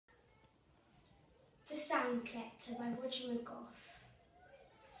Sound Collector by Mcgough.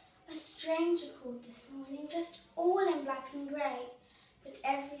 A stranger called this morning, just all in black and grey, put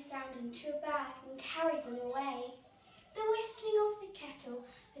every sound into a bag and carried them away. The whistling of the kettle,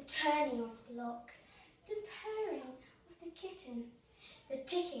 the turning of the lock, the purring of the kitten, the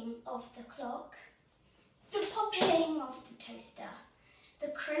ticking of the clock, the popping of the toaster, the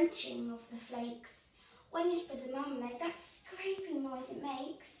crunching of the flakes, when you spread the marmalade, that scraping noise it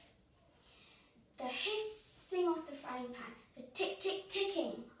makes, the hissing of the frying pan, the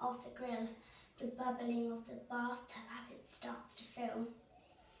tick-tick-ticking of the grill, the bubbling of the bathtub as it starts to fill,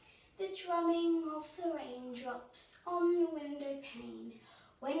 the drumming of the raindrops on the window pane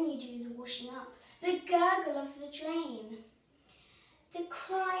when you do the washing up, the gurgle of the drain, the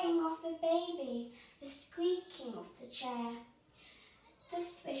crying of the baby, the squeaking of the chair, the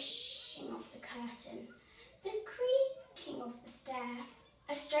swishing of the curtain, the creaking of the stair.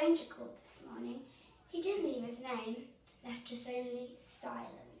 A stranger called this morning. He didn't leave his name, left us only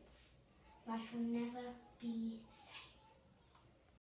silence. Life will never be